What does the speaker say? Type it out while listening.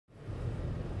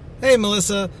Hey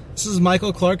Melissa, this is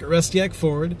Michael Clark at Rustiak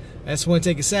Ford. I just want to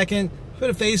take a second, put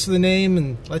a face with a name,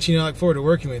 and let you know I look forward to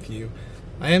working with you.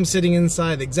 I am sitting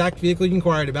inside the exact vehicle you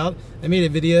inquired about. I made a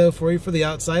video for you for the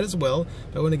outside as well,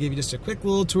 but I want to give you just a quick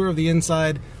little tour of the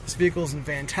inside. This vehicle is in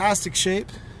fantastic shape.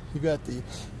 You've got the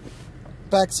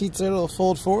back seats there that'll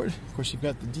fold forward. Of course, you've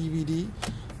got the DVD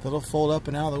that'll fold up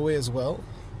and out of the way as well.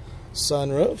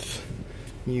 Sunroof.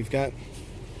 You've got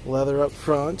leather up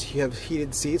front. You have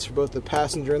heated seats for both the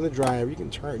passenger and the driver. You can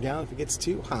turn it down if it gets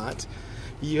too hot.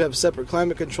 You have separate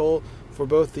climate control for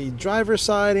both the driver's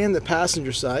side and the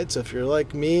passenger side. So if you're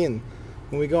like me and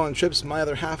when we go on trips, my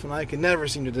other half and I can never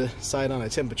seem to decide on a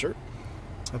temperature.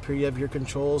 Up here you have your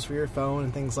controls for your phone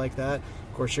and things like that.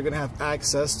 Of course, you're going to have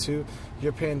access to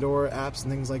your Pandora apps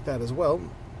and things like that as well.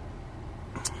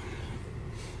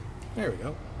 There we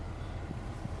go.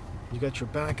 You got your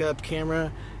backup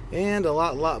camera and a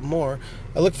lot more.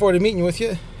 I look forward to meeting with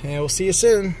you, and we'll see you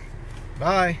soon.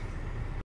 Bye.